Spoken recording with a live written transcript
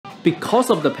Because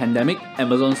of the pandemic,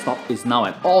 Amazon stock is now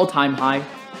at all-time high.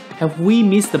 Have we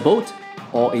missed the boat?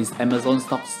 Or is Amazon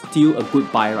stock still a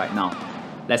good buy right now?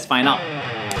 Let's find out.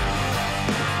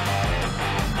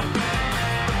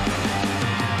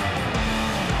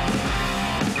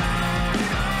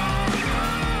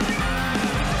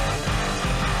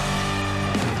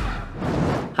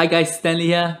 Hi guys, Stanley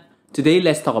here. Today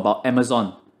let's talk about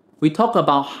Amazon. We talked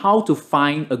about how to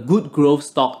find a good growth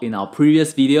stock in our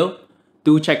previous video.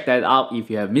 Do check that out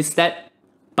if you have missed that.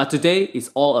 But today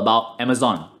is all about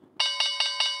Amazon.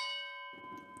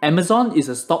 Amazon is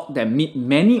a stock that meets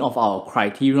many of our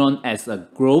criterion as a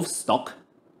growth stock,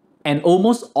 and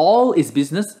almost all its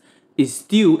business is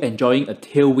still enjoying a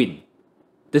tailwind.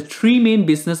 The three main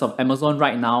business of Amazon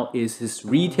right now is its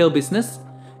retail business,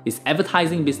 its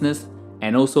advertising business,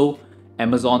 and also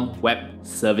Amazon Web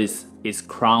Service, its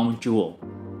crown jewel.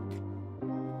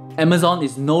 Amazon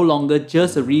is no longer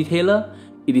just a retailer,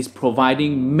 it is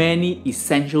providing many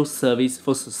essential services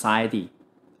for society.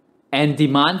 And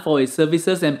demand for its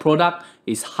services and product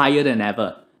is higher than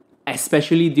ever.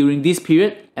 Especially during this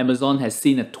period, Amazon has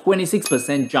seen a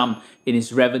 26% jump in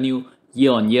its revenue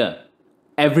year on year.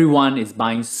 Everyone is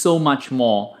buying so much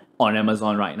more on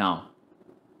Amazon right now.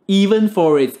 Even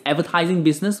for its advertising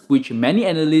business, which many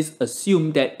analysts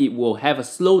assume that it will have a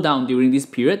slowdown during this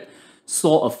period,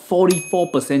 saw a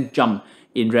 44% jump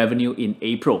in revenue in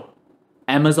April.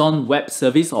 Amazon Web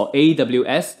Service or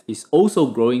AWS is also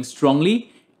growing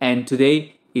strongly and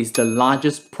today is the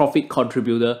largest profit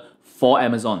contributor for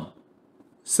Amazon.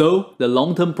 So the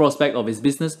long-term prospect of its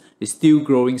business is still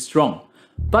growing strong.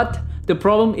 But the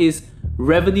problem is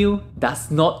revenue does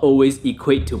not always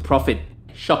equate to profit.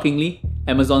 Shockingly,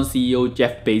 Amazon CEO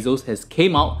Jeff Bezos has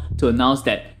came out to announce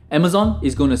that Amazon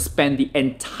is going to spend the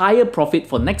entire profit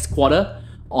for next quarter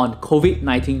on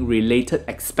COVID-19 related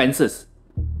expenses.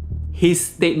 His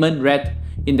statement read,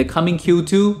 "In the coming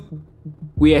Q2,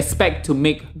 we expect to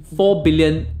make 4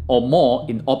 billion or more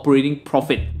in operating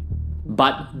profit.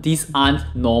 But these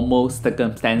aren't normal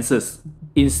circumstances.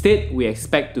 Instead, we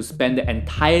expect to spend the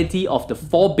entirety of the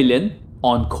 4 billion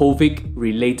on COVID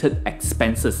related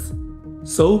expenses."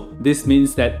 So this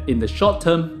means that in the short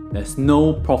term, there's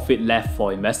no profit left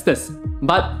for investors.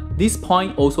 But this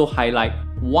point also highlights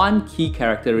one key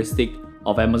characteristic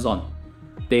of Amazon.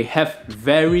 They have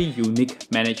very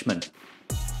unique management.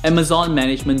 Amazon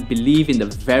management believe in the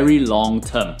very long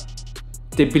term.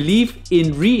 They believe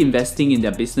in reinvesting in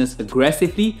their business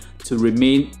aggressively to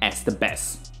remain as the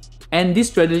best. And this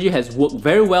strategy has worked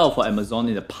very well for Amazon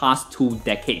in the past 2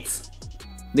 decades.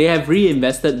 They have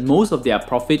reinvested most of their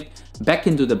profit back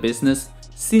into the business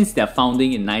since their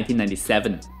founding in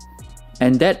 1997.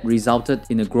 And that resulted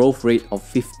in a growth rate of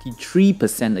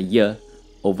 53% a year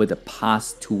over the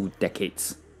past 2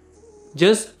 decades.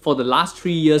 Just for the last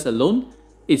 3 years alone,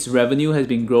 its revenue has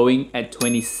been growing at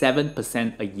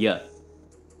 27% a year.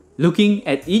 Looking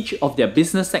at each of their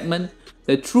business segments,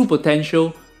 the true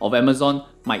potential of Amazon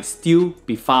might still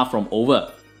be far from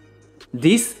over.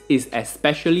 This is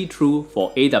especially true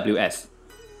for AWS.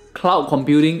 Cloud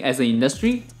computing as an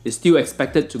industry is still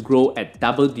expected to grow at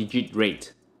double-digit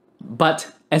rate.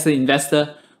 But as an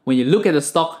investor, when you look at the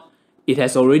stock, it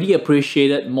has already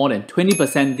appreciated more than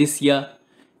 20% this year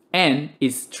and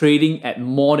is trading at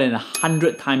more than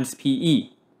 100 times PE.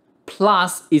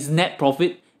 Plus, its net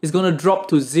profit is going to drop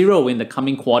to 0 in the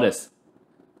coming quarters.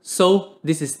 So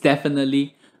this is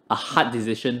definitely a hard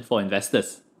decision for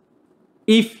investors.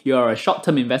 If you're a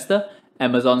short-term investor,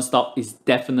 Amazon stock is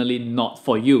definitely not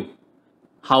for you.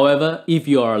 However, if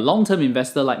you are a long-term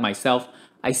investor like myself,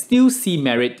 I still see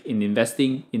merit in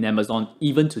investing in Amazon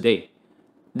even today.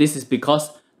 This is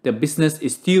because the business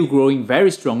is still growing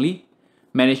very strongly,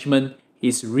 management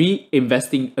is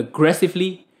reinvesting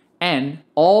aggressively, and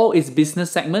all its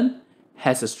business segment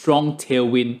has a strong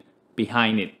tailwind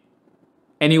behind it.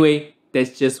 Anyway,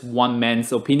 that's just one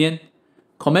man's opinion.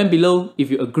 Comment below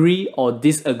if you agree or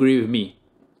disagree with me.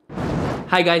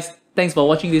 Hi guys, thanks for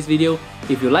watching this video.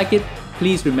 If you like it,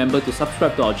 please remember to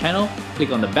subscribe to our channel, click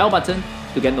on the bell button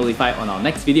to get notified on our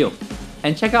next video.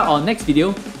 And check out our next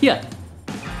video here.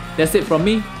 That's it from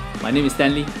me. My name is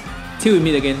Stanley. Till we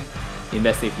meet again,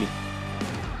 invest safely.